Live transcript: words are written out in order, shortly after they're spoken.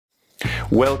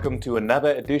Welcome to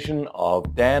another edition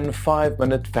of Dan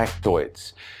 5-Minute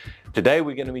Factoids. Today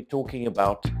we're going to be talking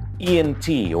about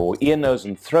ENT or ear, nose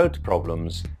and throat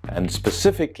problems, and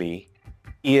specifically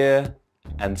ear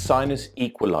and sinus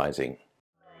equalizing.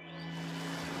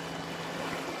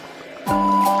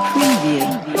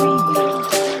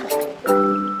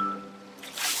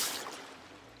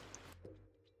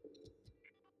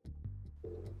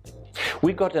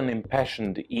 We got an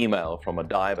impassioned email from a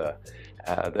diver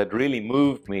that really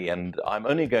moved me, and I'm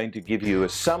only going to give you a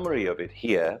summary of it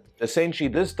here. Essentially,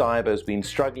 this diver has been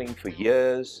struggling for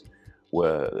years,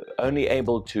 were only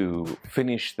able to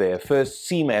finish their first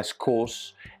CMAS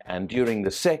course, and during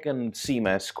the second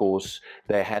CMAS course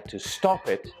they had to stop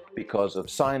it because of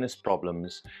sinus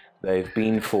problems. They've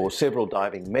been for several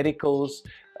diving medicals.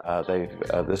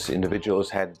 This individual has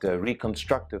had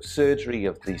reconstructive surgery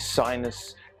of the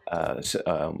sinus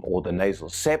or the nasal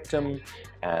septum,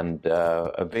 and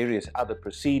various other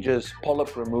procedures,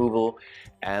 polyp removal,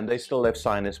 and they still have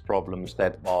sinus problems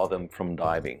that bar them from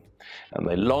diving. And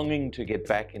they're longing to get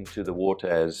back into the water,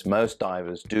 as most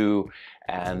divers do,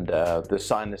 and the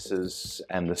sinuses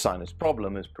and the sinus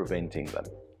problem is preventing them.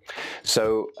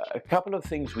 So a couple of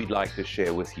things we'd like to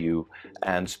share with you,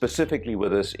 and specifically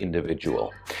with this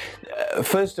individual.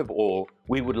 First of all,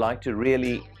 we would like to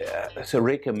really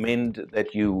recommend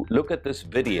that you look at this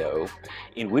video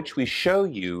in which we show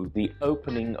you the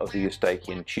opening of the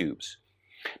Eustachian tubes.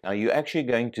 Now you're actually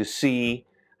going to see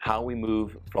how we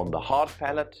move from the hard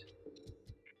palate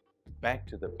back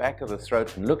to the back of the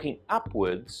throat, and looking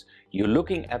upwards, you're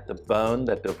looking at the bone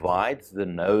that divides the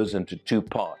nose into two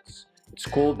parts. It's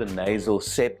called the nasal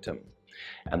septum,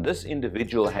 and this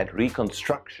individual had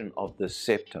reconstruction of the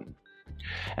septum.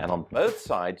 And on both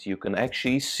sides you can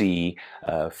actually see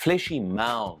fleshy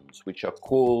mounds, which are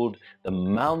called the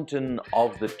mountain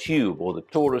of the tube, or the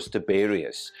torus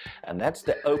tubarius, and that's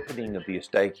the opening of the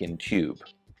Eustachian tube.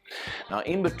 Now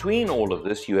in between all of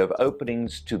this you have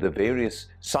openings to the various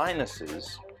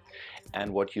sinuses,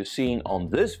 and what you're seeing on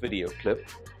this video clip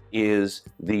is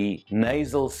the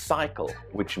nasal cycle,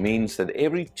 which means that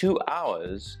every 2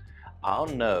 hours our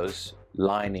nose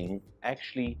lining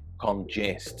actually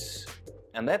congests,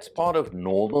 and that's part of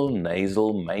normal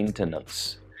nasal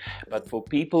maintenance. But for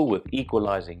people with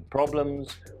equalizing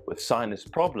problems, with sinus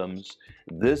problems,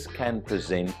 this can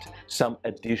present some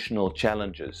additional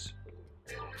challenges.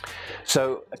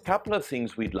 So a couple of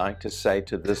things we'd like to say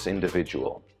to this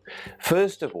individual.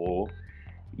 First of all,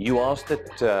 you asked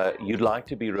that you'd like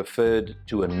to be referred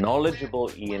to a knowledgeable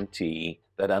ENT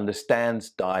that understands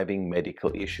diving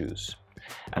medical issues.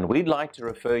 And we'd like to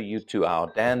refer you to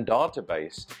our Dan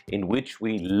database, in which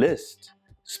we list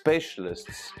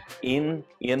specialists in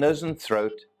ear, nose and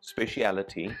throat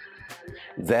speciality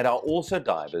that are also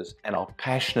divers and are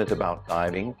passionate about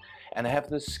diving and have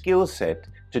the skill set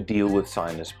to deal with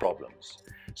sinus problems.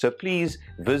 So please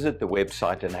visit the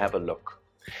website and have a look.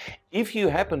 If you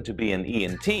happen to be an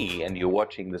ENT and you're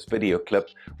watching this video clip,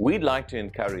 we'd like to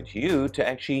encourage you to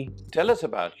actually tell us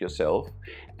about yourself,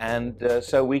 and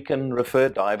so we can refer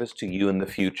divers to you in the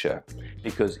future,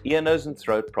 because ear, nose and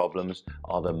throat problems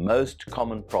are the most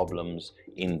common problems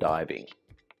in diving.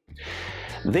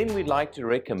 Then we'd like to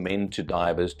recommend to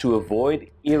divers to avoid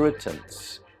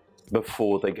irritants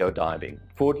before they go diving.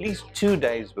 For at least 2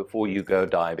 days before you go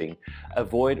diving,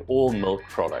 avoid all milk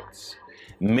products.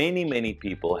 Many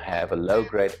people have a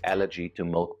low-grade allergy to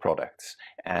milk products,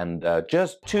 and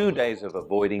just 2 days of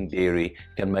avoiding dairy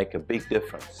can make a big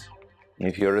difference.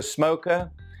 If you're a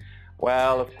smoker,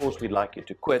 well, of course we'd like you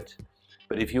to quit,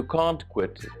 but if you can't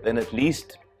quit, then at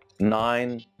least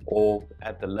 9 or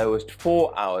at the lowest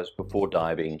 4 hours before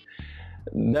diving,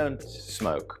 don't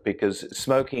smoke, because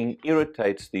smoking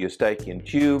irritates the Eustachian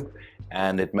tube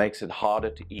and it makes it harder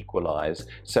to equalize.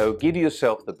 So give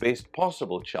yourself the best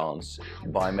possible chance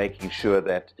by making sure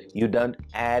that you don't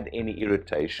add any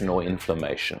irritation or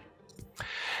inflammation.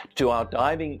 To our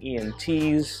diving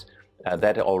ENTs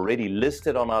that are already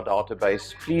listed on our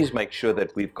database, please make sure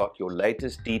that we've got your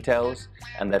latest details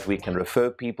and that we can refer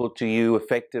people to you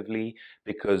effectively,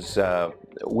 because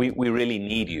we really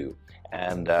need you.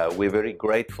 And we're very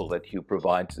grateful that you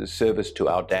provide the service to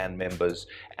our Dan members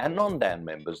and non-Dan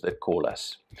members that call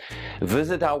us.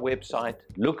 Visit our website,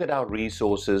 look at our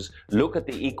resources, look at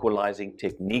the equalizing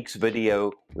techniques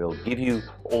video. We'll give you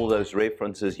all those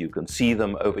references. You can see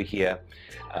them over here.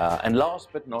 And last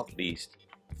but not least,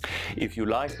 if you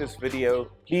like this video,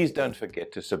 please don't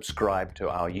forget to subscribe to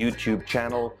our YouTube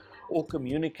channel or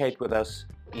communicate with us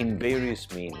in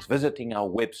various means, visiting our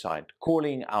website,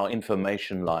 calling our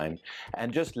information line,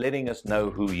 and just letting us know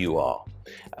who you are.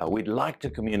 We'd like to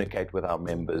communicate with our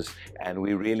members, and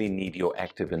we really need your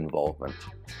active involvement.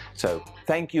 So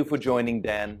thank you for joining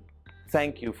Dan.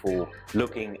 Thank you for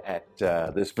looking at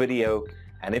this video.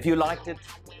 And if you liked it,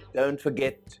 don't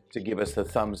forget to give us the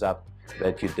thumbs up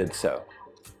that you did so.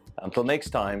 Until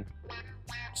next time,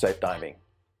 safe diving.